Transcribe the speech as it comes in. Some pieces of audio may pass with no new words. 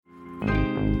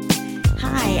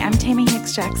Hi, I'm Tammy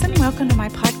Hicks Jackson. Welcome to my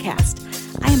podcast.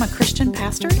 I am a Christian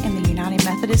pastor in the United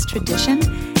Methodist tradition,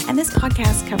 and this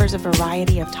podcast covers a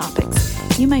variety of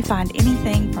topics. You may find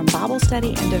anything from Bible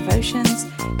study and devotions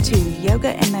to yoga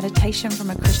and meditation from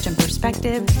a Christian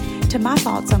perspective to my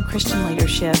thoughts on Christian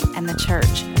leadership and the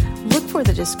church. Look for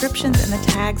the descriptions and the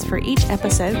tags for each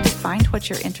episode to find what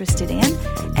you're interested in,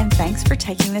 and thanks for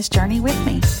taking this journey with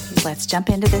me. Let's jump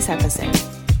into this episode.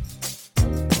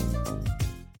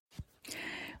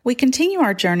 We continue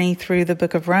our journey through the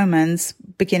book of Romans,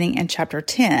 beginning in chapter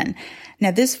 10.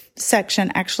 Now, this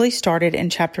section actually started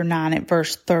in chapter 9 at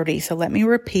verse 30. So let me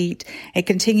repeat. It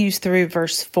continues through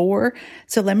verse 4.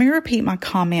 So let me repeat my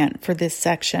comment for this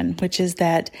section, which is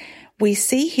that we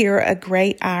see here a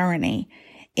great irony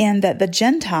in that the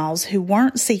Gentiles who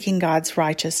weren't seeking God's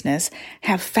righteousness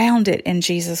have found it in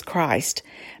Jesus Christ.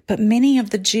 But many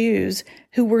of the Jews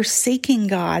who were seeking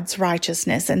God's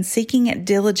righteousness and seeking it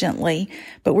diligently,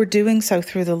 but were doing so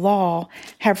through the law,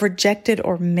 have rejected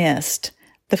or missed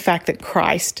the fact that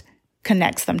Christ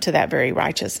connects them to that very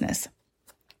righteousness.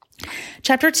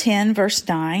 Chapter 10, verse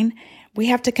 9, we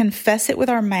have to confess it with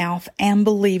our mouth and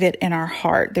believe it in our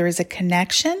heart. There is a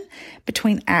connection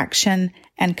between action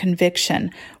and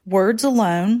conviction. Words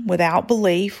alone without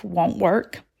belief won't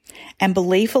work, and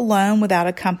belief alone without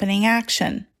accompanying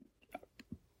action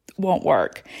won't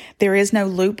work. There is no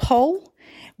loophole.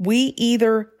 We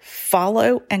either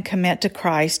follow and commit to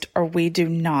Christ or we do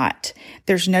not.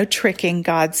 There's no tricking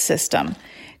God's system.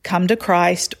 Come to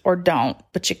Christ or don't,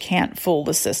 but you can't fool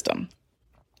the system.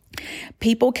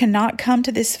 People cannot come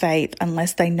to this faith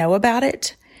unless they know about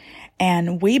it,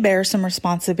 and we bear some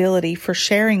responsibility for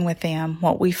sharing with them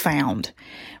what we found.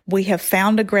 We have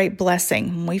found a great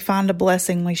blessing. When we find a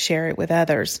blessing, we share it with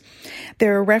others.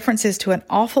 There are references to an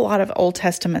awful lot of Old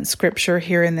Testament scripture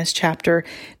here in this chapter,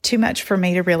 too much for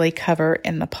me to really cover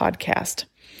in the podcast.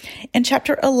 In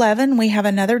chapter 11, we have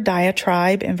another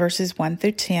diatribe in verses 1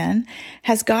 through 10.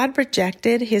 Has God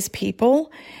rejected his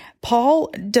people?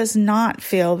 Paul does not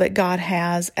feel that God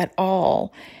has at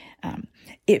all.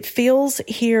 It feels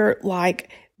here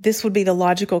like this would be the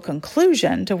logical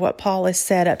conclusion to what Paul has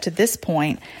said up to this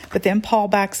point. But then Paul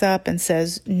backs up and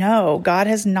says, no, God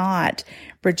has not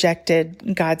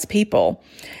rejected God's people.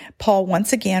 Paul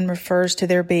once again refers to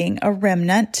there being a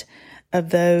remnant of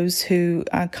those who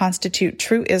constitute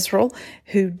true Israel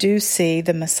who do see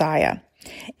the Messiah.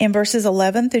 In verses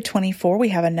 11 through 24, we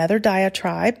have another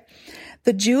diatribe.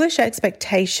 The Jewish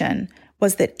expectation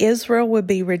was that Israel would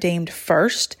be redeemed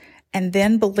first and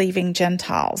then believing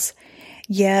Gentiles.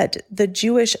 Yet the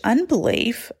Jewish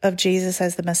unbelief of Jesus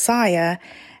as the Messiah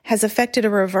has affected a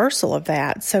reversal of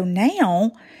that. So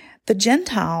now the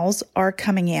Gentiles are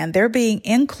coming in. They're being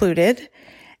included,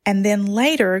 and then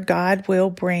later God will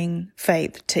bring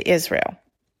faith to Israel.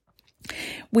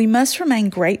 We must remain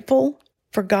grateful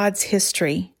for God's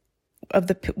history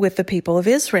with the people of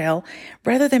Israel,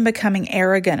 rather than becoming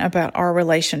arrogant about our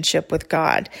relationship with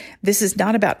God. This is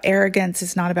not about arrogance.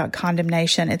 It's not about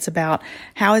condemnation. It's about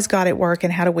how is God at work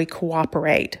and how do we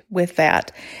cooperate with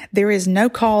that. There is no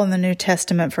call in the New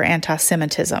Testament for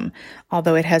anti-Semitism,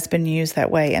 although it has been used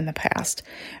that way in the past.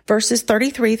 Verses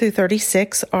 33 through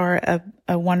 36 are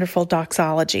a wonderful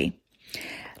doxology.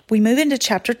 We move into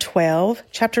chapter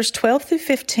 12. Chapters 12 through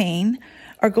 15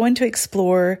 are going to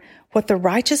explore what the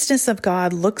righteousness of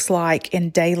God looks like in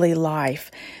daily life.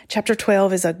 Chapter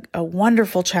 12 is a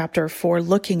wonderful chapter for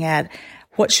looking at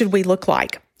what should we look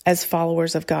like as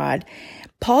followers of God.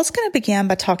 Paul's going to begin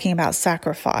by talking about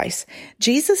sacrifice.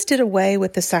 Jesus did away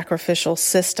with the sacrificial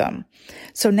system.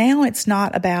 So now it's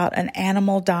not about an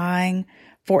animal dying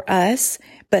for us,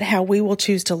 but how we will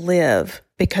choose to live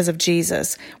because of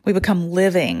Jesus. We become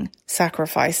living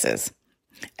sacrifices.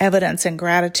 Evidence and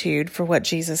gratitude for what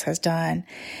Jesus has done.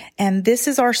 And this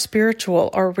is our spiritual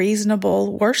or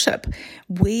reasonable worship.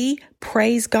 We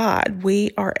praise God.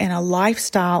 We are in a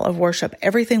lifestyle of worship.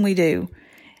 Everything we do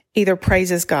either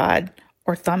praises God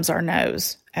or thumbs our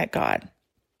nose at God.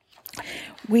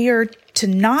 We are to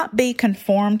not be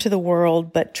conformed to the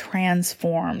world, but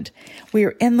transformed. We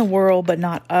are in the world, but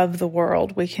not of the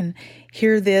world. We can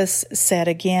hear this said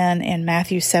again in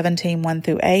Matthew 17, 1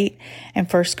 through 8,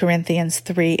 and 1 Corinthians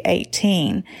 3,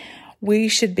 18. We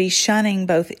should be shunning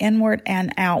both inward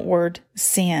and outward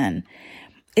sin.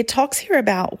 It talks here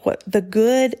about what the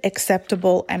good,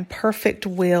 acceptable, and perfect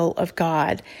will of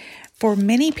God. For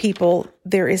many people,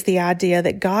 there is the idea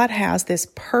that God has this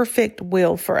perfect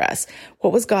will for us.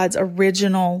 What was God's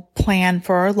original plan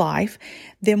for our life?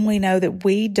 Then we know that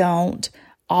we don't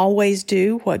always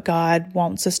do what God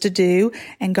wants us to do,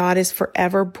 and God is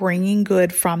forever bringing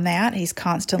good from that. He's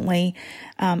constantly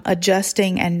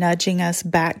adjusting and nudging us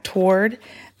back toward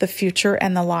the future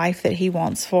and the life that He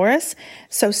wants for us.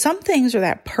 So some things are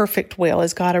that perfect will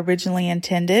as God originally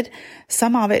intended.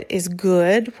 Some of it is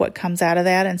good, what comes out of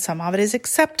that, and some of it is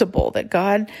acceptable, that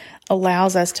God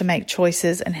allows us to make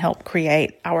choices and help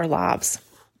create our lives.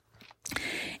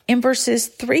 In verses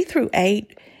 3 through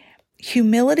 8,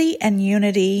 humility and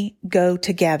unity go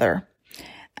together.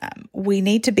 We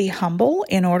need to be humble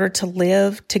in order to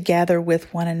live together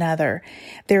with one another.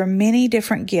 There are many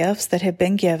different gifts that have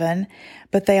been given,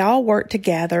 but they all work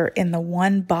together in the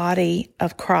one body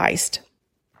of Christ.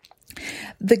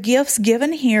 The gifts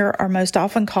given here are most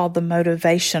often called the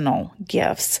motivational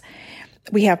gifts.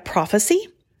 We have prophecy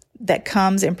that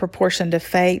comes in proportion to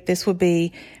faith. This would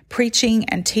be preaching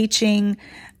and teaching,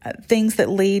 things that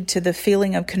lead to the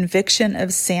feeling of conviction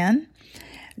of sin.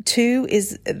 2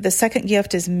 is the second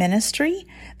gift is ministry.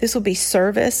 This will be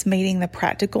service, meeting the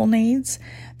practical needs.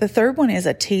 The third one is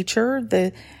a teacher,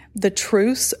 the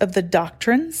truths of the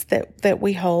doctrines that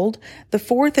we hold. The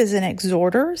fourth is an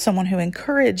exhorter, someone who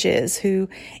encourages, who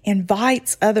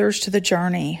invites others to the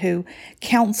journey, who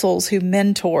counsels, who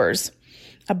mentors.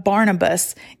 A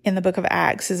Barnabas in the book of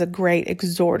Acts is a great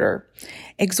exhorter.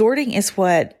 Exhorting is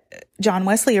what John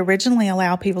Wesley originally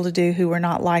allowed people to do who were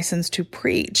not licensed to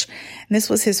preach. And this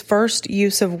was his first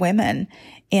use of women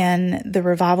in the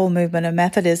revival movement of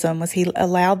Methodism, was he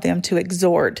allowed them to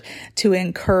exhort, to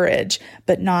encourage,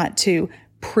 but not to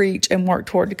preach and work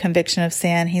toward the conviction of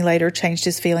sin. He later changed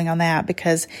his feeling on that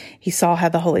because he saw how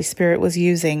the Holy Spirit was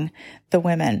using the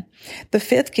women. The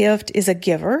fifth gift is a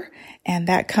giver, and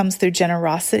that comes through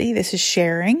generosity. This is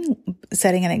sharing,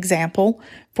 setting an example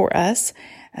for us.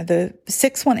 The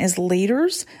sixth one is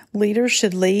leaders. Leaders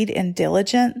should lead in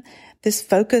diligence.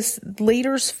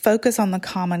 Leaders focus on the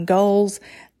common goals.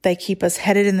 They keep us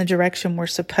headed in the direction we're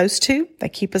supposed to. They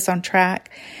keep us on track.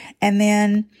 And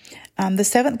then the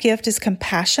seventh gift is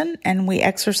compassion, and we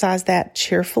exercise that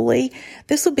cheerfully.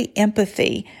 This will be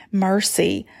empathy,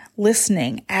 mercy,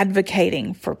 listening,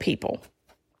 advocating for people.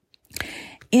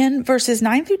 In verses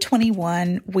 9 through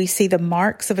 21, we see the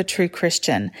marks of a true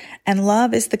Christian, and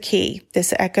love is the key.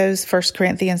 This echoes 1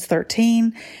 Corinthians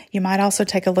 13. You might also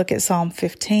take a look at Psalm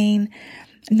 15.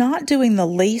 Not doing the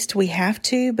least we have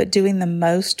to, but doing the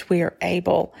most we are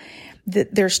able.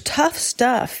 There's tough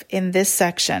stuff in this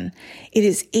section. It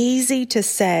is easy to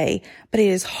say, but it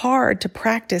is hard to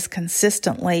practice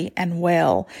consistently and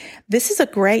well. This is a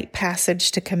great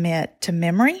passage to commit to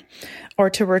memory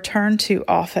or to return to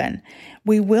often.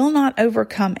 We will not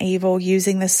overcome evil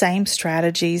using the same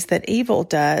strategies that evil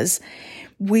does.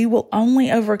 We will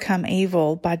only overcome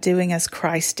evil by doing as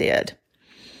Christ did.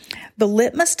 The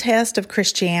litmus test of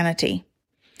Christianity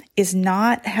is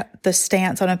not the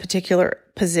stance on a particular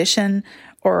position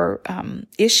or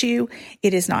issue.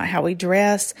 It is not how we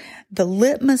dress. The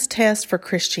litmus test for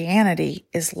Christianity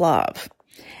is love.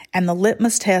 And the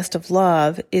litmus test of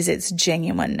love is its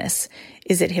genuineness.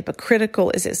 Is it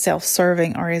hypocritical? Is it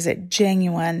self-serving? Or is it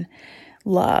genuine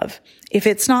love? If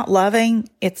it's not loving,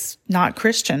 it's not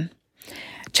Christian.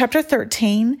 Chapter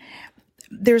 13,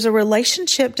 there's a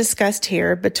relationship discussed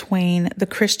here between the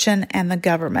Christian and the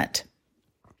government.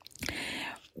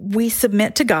 We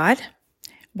submit to God.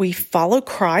 We follow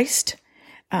Christ.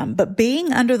 But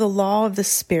being under the law of the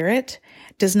Spirit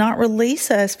does not release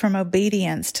us from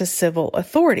obedience to civil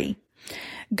authority.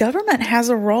 Government has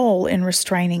a role in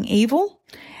restraining evil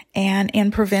and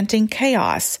in preventing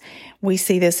chaos. We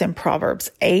see this in Proverbs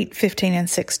 8, 15, and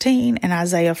 16, and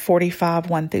Isaiah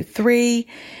 45, 1 through 3,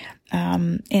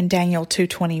 in Daniel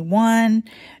 2:21,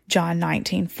 John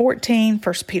 19, 14,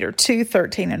 1 Peter 2,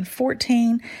 13, and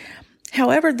 14.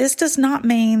 However, this does not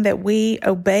mean that we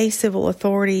obey civil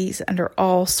authorities under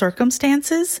all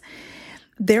circumstances.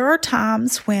 There are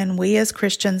times when we as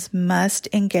Christians must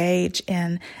engage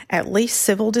in at least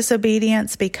civil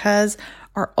disobedience because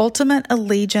our ultimate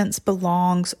allegiance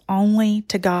belongs only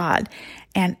to God.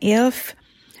 And if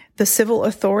the civil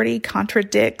authority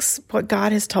contradicts what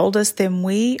God has told us, then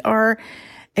we are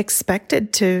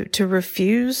expected to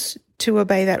refuse to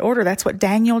obey that order. That's what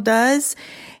Daniel does.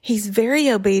 He's very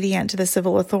obedient to the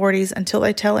civil authorities until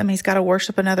they tell him he's got to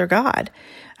worship another god.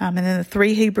 And then the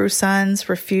 3 Hebrew sons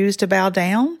refuse to bow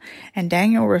down, and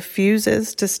Daniel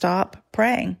refuses to stop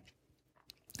praying.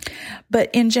 But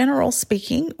in general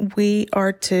speaking, we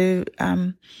are to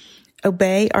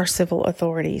obey our civil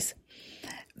authorities.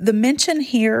 The mention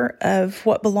here of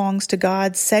what belongs to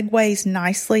God segues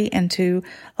nicely into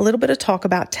a little bit of talk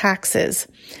about taxes.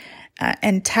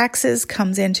 And taxes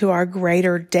comes into our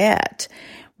greater debt.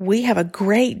 We have a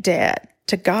great debt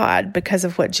to God because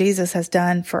of what Jesus has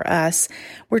done for us.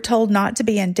 We're told not to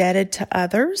be indebted to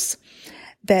others.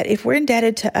 that if we're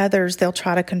indebted to others, they'll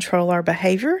try to control our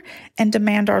behavior and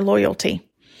demand our loyalty.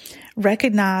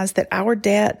 Recognize that our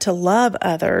debt to love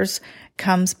others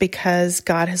comes because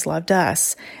God has loved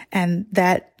us, and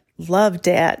that love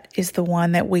debt is the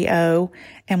one that we owe,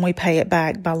 and we pay it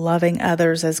back by loving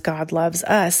others as God loves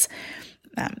us.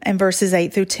 And verses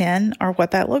 8 through 10 are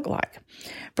what that looked like.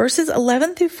 Verses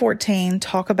 11 through 14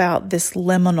 talk about this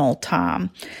liminal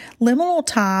time. Liminal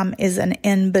time is an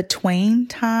in-between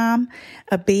time,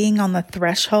 a being on the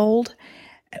threshold.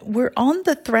 We're on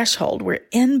the threshold. We're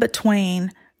in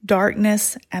between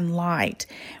darkness and light.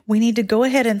 We need to go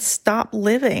ahead and stop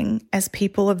living as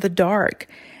people of the dark.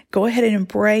 Go ahead and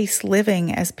embrace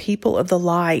living as people of the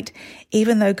light,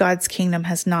 even though God's kingdom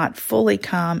has not fully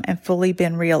come and fully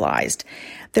been realized.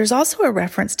 There's also a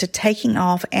reference to taking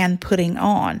off and putting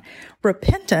on.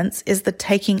 Repentance is the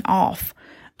taking off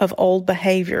of old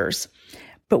behaviors,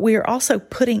 but we are also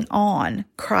putting on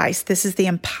Christ. This is the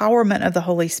empowerment of the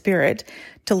Holy Spirit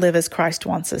to live as Christ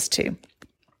wants us to.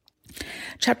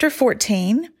 Chapter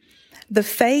 14, the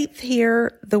faith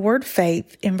here, the word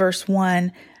faith in verse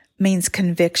 1 means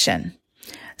conviction.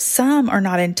 Some are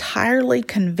not entirely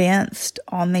convinced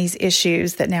on these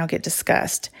issues that now get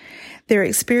discussed. They're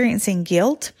experiencing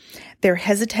guilt. They're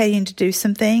hesitating to do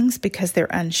some things because they're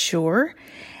unsure.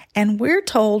 And we're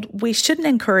told we shouldn't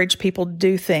encourage people to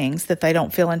do things that they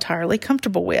don't feel entirely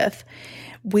comfortable with.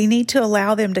 We need to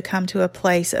allow them to come to a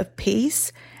place of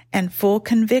peace and full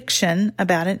conviction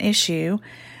about an issue,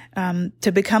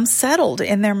 to become settled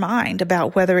in their mind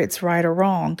about whether it's right or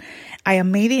wrong. I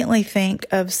immediately think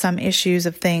of some issues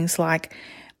of things like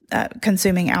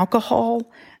consuming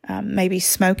alcohol, maybe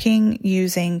smoking,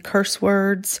 using curse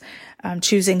words,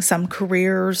 choosing some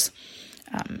careers,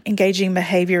 engaging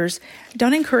behaviors.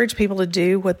 Don't encourage people to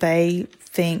do what they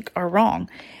think are wrong.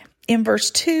 In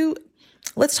verse 2,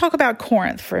 let's talk about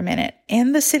Corinth for a minute.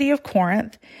 In the city of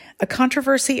Corinth, a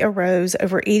controversy arose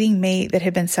over eating meat that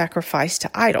had been sacrificed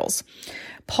to idols.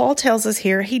 Paul tells us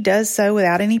here he does so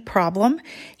without any problem.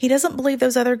 He doesn't believe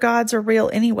those other gods are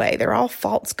real anyway. They're all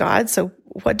false gods, so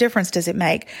what difference does it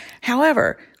make?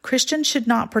 However, Christians should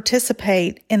not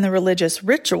participate in the religious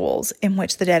rituals in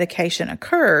which the dedication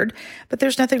occurred, but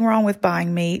there's nothing wrong with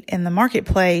buying meat in the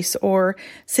marketplace or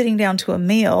sitting down to a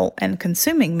meal and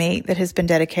consuming meat that has been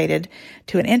dedicated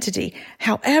to an entity.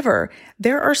 However,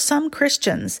 there are some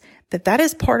Christians that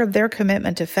is part of their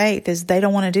commitment to faith, is they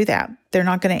don't want to do that. They're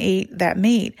not going to eat that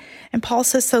meat. And Paul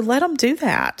says, so let them do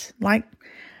that.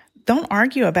 Don't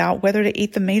argue about whether to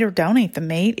eat the meat or don't eat the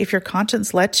meat. If your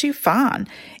conscience lets you, fine.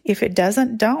 If it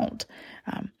doesn't, don't.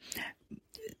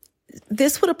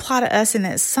 This would apply to us in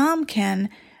that some can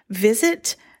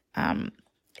visit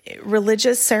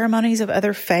religious ceremonies of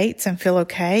other faiths and feel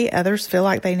okay. Others feel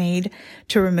like they need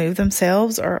to remove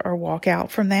themselves or walk out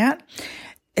from that.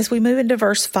 As we move into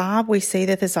verse 5, we see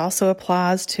that this also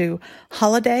applies to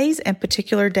holidays and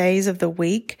particular days of the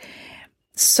week.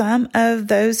 Some of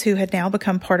those who had now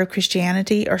become part of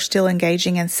Christianity are still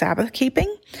engaging in Sabbath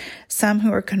keeping. Some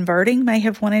who are converting may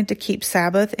have wanted to keep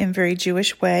Sabbath in very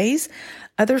Jewish ways.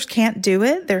 Others can't do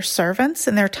it. They're servants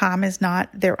and their time is not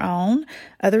their own.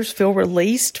 Others feel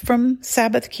released from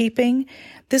Sabbath keeping.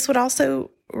 This would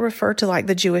also refer to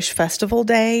the Jewish festival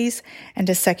days and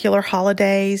to secular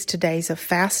holidays, to days of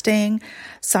fasting.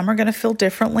 Some are going to feel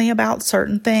differently about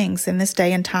certain things. In this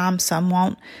day and time, some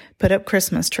won't put up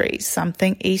Christmas trees. Some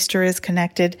think Easter is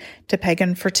connected to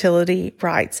pagan fertility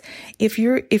rites. If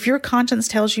your conscience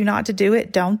tells you not to do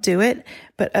it, don't do it.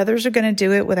 But others are going to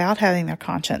do it without having their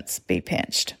conscience be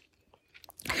pinched.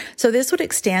 So this would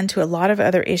extend to a lot of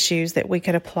other issues that we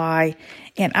could apply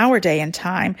in our day and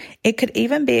time. It could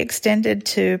even be extended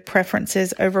to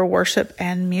preferences over worship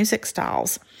and music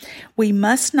styles. We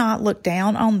must not look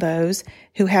down on those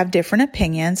who have different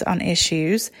opinions on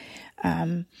issues.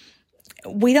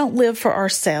 We don't live for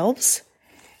ourselves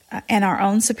and our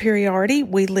own superiority.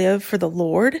 We live for the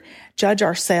Lord. Judge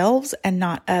ourselves and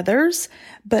not others,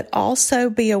 but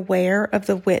also be aware of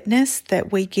the witness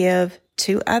that we give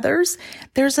to others.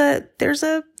 There's a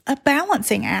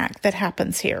balancing act that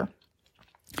happens here.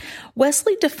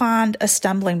 Wesley defined a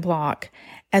stumbling block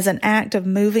as an act of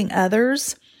moving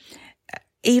others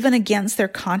even against their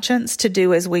conscience to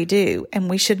do as we do, and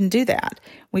we shouldn't do that.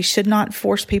 We should not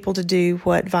force people to do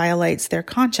what violates their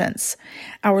conscience.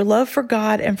 Our love for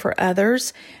God and for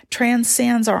others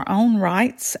transcends our own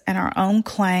rights and our own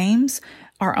claims,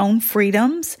 our own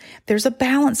freedoms. There's a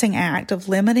balancing act of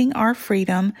limiting our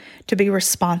freedom to be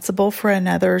responsible for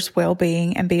another's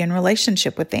well-being and be in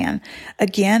relationship with them.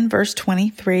 Again, verse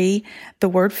 23, the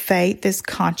word faith is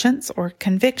conscience or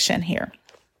conviction here.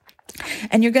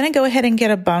 And you're going to go ahead and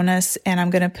get a bonus, and I'm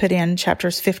going to put in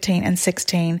chapters 15 and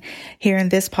 16 here in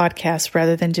this podcast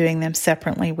rather than doing them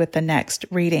separately with the next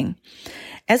reading.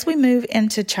 As we move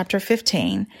into chapter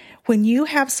 15, when you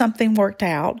have something worked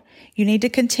out, you need to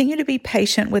continue to be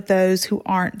patient with those who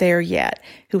aren't there yet,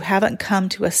 who haven't come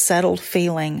to a settled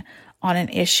feeling on an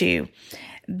issue.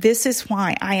 This is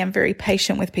why I am very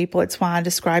patient with people. It's why I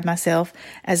describe myself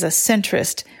as a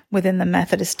centrist within the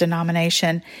Methodist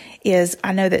denomination. Is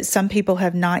I know that some people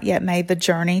have not yet made the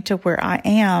journey to where I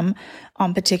am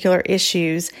on particular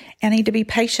issues. I need to be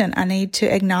patient. I need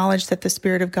to acknowledge that the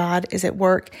Spirit of God is at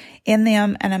work in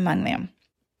them and among them.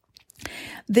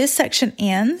 This section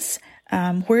ends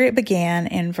where it began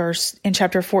in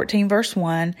chapter 14, verse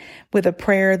 1, with a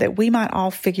prayer that we might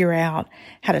all figure out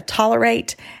how to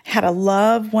tolerate, how to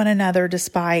love one another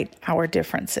despite our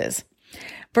differences.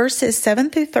 Verses 7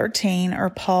 through 13 are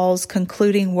Paul's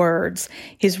concluding words,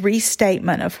 his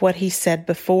restatement of what he said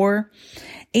before.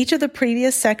 Each of the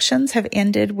previous sections have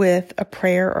ended with a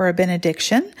prayer or a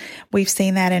benediction. We've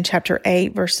seen that in chapter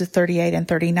 8, verses 38 and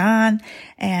 39,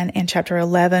 and in chapter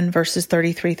 11, verses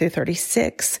 33 through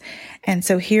 36. And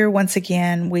so here, once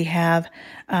again, we have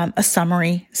a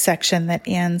summary section that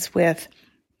ends with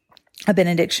a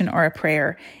benediction or a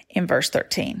prayer in verse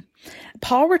 13.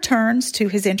 Paul returns to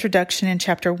his introduction in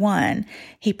chapter 1.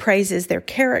 He praises their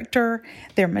character,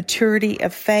 their maturity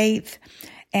of faith,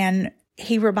 and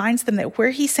he reminds them that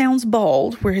where he sounds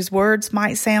bold, where his words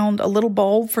might sound a little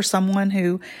bold for someone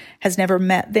who has never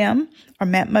met them or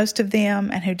met most of them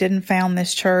and who didn't found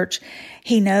this church,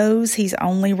 he knows he's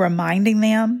only reminding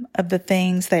them of the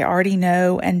things they already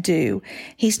know and do.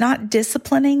 He's not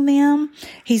disciplining them.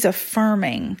 He's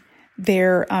affirming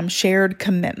their shared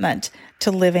commitment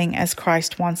to living as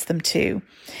Christ wants them to.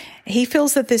 He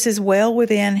feels that this is well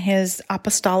within his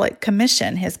apostolic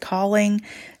commission, his calling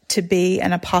to be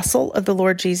an apostle of the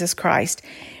Lord Jesus Christ.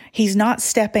 He's not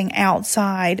stepping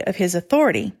outside of his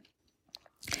authority.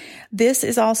 This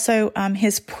is also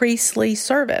his priestly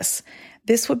service.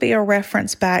 This would be a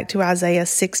reference back to Isaiah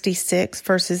 66,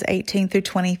 verses 18 through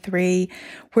 23,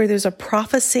 where there's a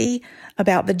prophecy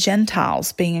about the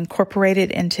Gentiles being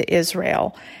incorporated into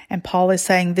Israel. And Paul is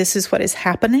saying this is what is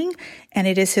happening, and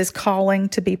it is his calling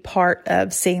to be part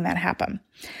of seeing that happen.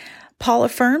 Paul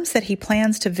affirms that he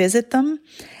plans to visit them.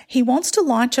 He wants to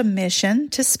launch a mission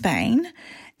to Spain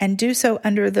and do so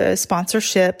under the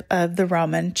sponsorship of the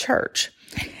Roman Church.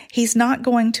 He's not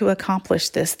going to accomplish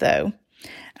this, though.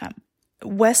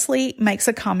 Wesley makes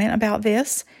a comment about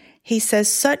this. He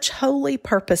says, such holy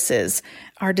purposes,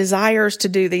 our desires to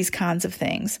do these kinds of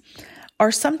things,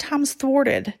 are sometimes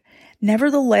thwarted.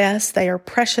 Nevertheless, they are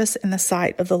precious in the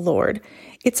sight of the Lord.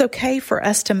 It's okay for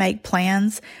us to make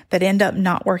plans that end up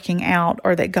not working out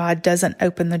or that God doesn't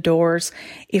open the doors.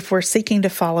 If we're seeking to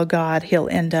follow God, He'll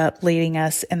end up leading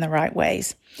us in the right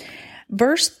ways.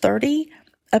 Verse 30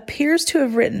 appears to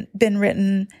have been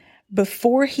written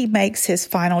before he makes his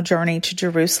final journey to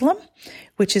Jerusalem,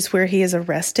 which is where he is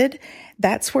arrested.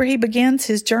 That's where he begins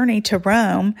his journey to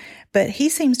Rome, but he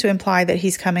seems to imply that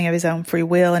he's coming of his own free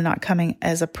will and not coming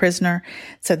as a prisoner,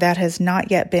 so that has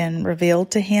not yet been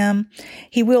revealed to him.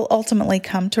 He will ultimately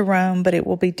come to Rome, but it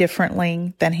will be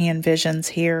differently than he envisions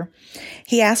here.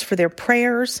 He asks for their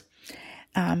prayers.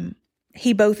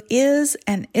 He both is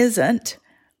and isn't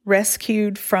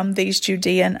rescued from these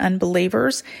Judean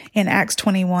unbelievers. In Acts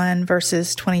 21,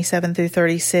 verses 27 through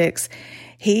 36,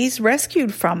 he's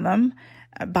rescued from them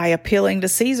by appealing to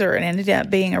Caesar and ended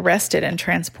up being arrested and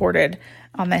transported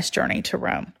on this journey to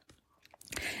Rome.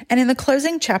 And in the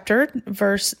closing chapter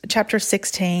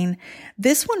 16,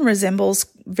 this one resembles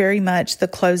very much the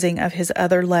closing of his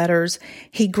other letters.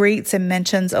 He greets and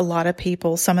mentions a lot of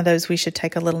people. Some of those we should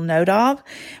take a little note of.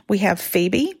 We have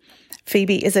Phoebe.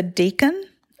 Phoebe is a deacon,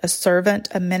 a servant,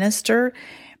 a minister.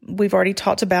 We've already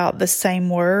talked about the same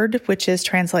word, which is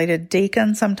translated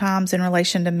deacon sometimes in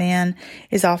relation to men,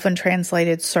 is often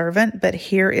translated servant, but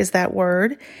here is that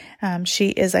word. She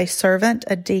is a servant,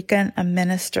 a deacon, a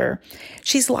minister.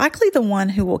 She's likely the one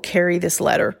who will carry this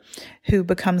letter, who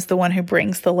becomes the one who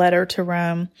brings the letter to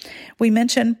Rome. We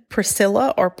mentioned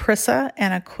Priscilla or Prissa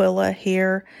and Aquila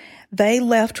here. They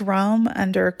left Rome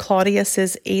under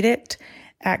Claudius's edict,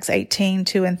 Acts 18,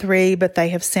 2 and 3, but they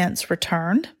have since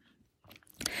returned.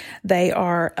 They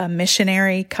are a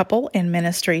missionary couple in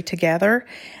ministry together.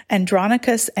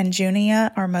 Andronicus and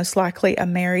Junia are most likely a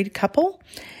married couple.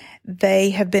 They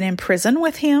have been in prison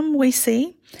with him, we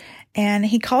see, and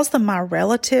he calls them my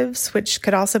relatives, which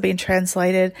could also be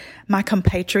translated my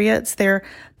compatriots. They're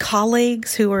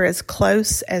colleagues who are as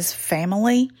close as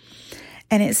family.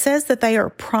 And it says that they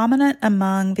are prominent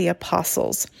among the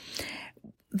apostles.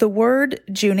 The word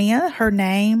Junia, her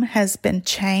name, has been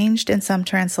changed in some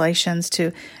translations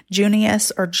to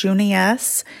Junius or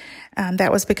Junius.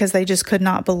 That was because they just could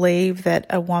not believe that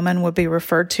a woman would be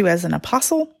referred to as an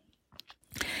apostle.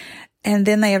 And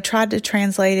then they have tried to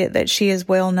translate it that she is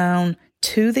well known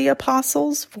to the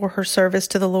apostles for her service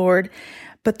to the Lord.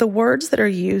 But the words that are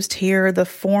used here, the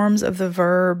forms of the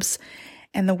verbs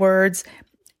and the words,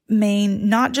 mean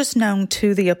not just known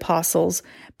to the apostles,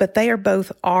 but they are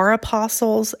both our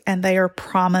apostles and they are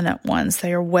prominent ones.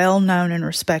 They are well known and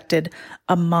respected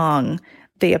among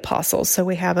the apostles. So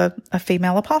we have a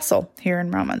female apostle here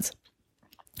in Romans.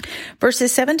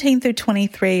 Verses 17 through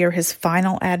 23 are his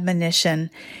final admonition.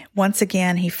 Once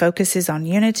again, he focuses on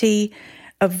unity.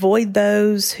 Avoid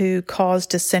those who cause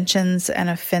dissensions and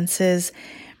offenses.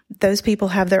 Those people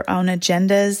have their own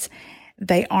agendas.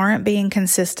 They aren't being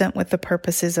consistent with the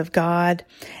purposes of God,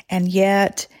 and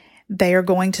yet they are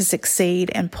going to succeed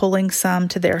in pulling some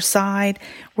to their side.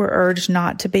 We're urged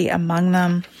not to be among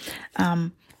them.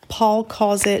 Paul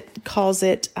calls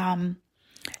it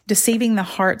deceiving the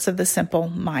hearts of the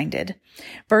simple-minded.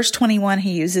 Verse 21,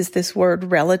 he uses this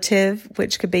word relative,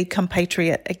 which could be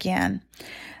compatriot again.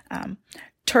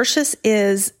 Tertius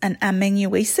is an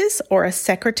amanuensis, or a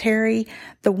secretary,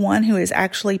 the one who is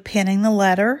actually penning the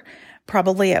letter.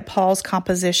 Probably at Paul's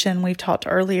composition, we've talked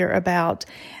earlier about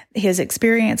his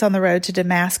experience on the road to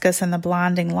Damascus and the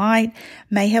blinding light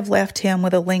may have left him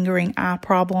with a lingering eye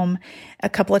problem. A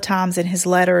couple of times in his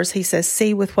letters, he says,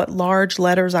 "See with what large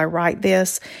letters I write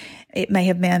this." It may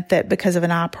have meant that because of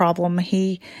an eye problem,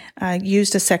 he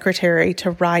used a secretary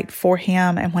to write for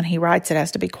him, and when he writes, it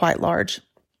has to be quite large.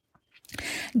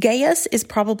 Gaius is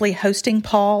probably hosting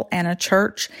Paul and a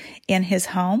church in his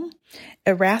home.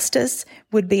 Erastus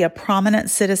would be a prominent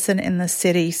citizen in the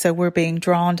city, so we're being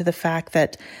drawn to the fact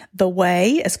that the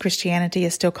way, as Christianity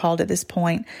is still called at this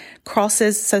point,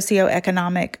 crosses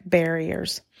socioeconomic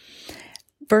barriers.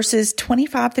 Verses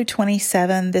 25 through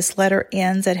 27, this letter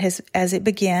ends as it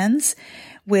begins,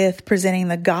 with presenting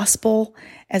the gospel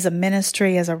as a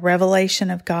ministry, as a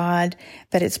revelation of God,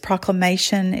 that its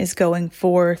proclamation is going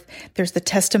forth. There's the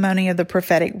testimony of the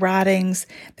prophetic writings.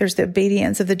 There's the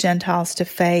obedience of the Gentiles to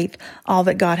faith. All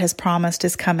that God has promised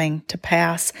is coming to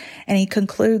pass. And he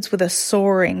concludes with a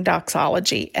soaring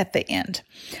doxology at the end.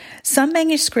 Some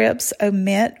manuscripts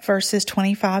omit verses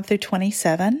 25 through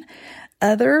 27.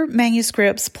 Other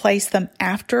manuscripts place them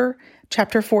after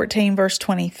chapter 14, verse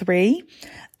 23.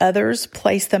 Others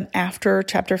place them after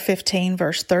chapter 15,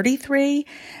 verse 33.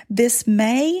 This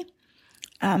may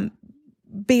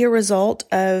be a result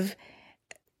of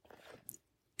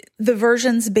the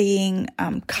versions being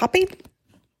copied.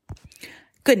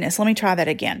 Goodness, let me try that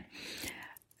again.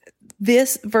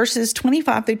 This verses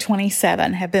 25 through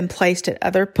 27 have been placed at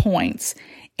other points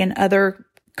in other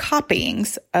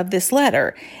copyings of this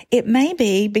letter. It may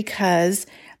be because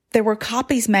there were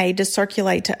copies made to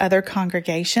circulate to other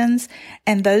congregations,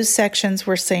 and those sections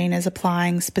were seen as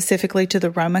applying specifically to the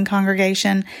Roman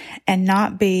congregation and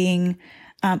not being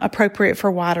appropriate for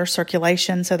wider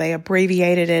circulation, so they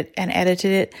abbreviated it and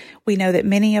edited it. We know that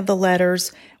many of the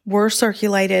letters were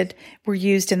circulated, were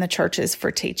used in the churches for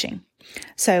teaching.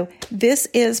 So this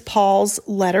is Paul's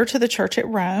letter to the church at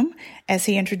Rome as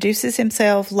he introduces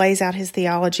himself, lays out his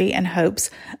theology, and hopes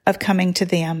of coming to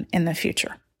them in the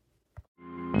future.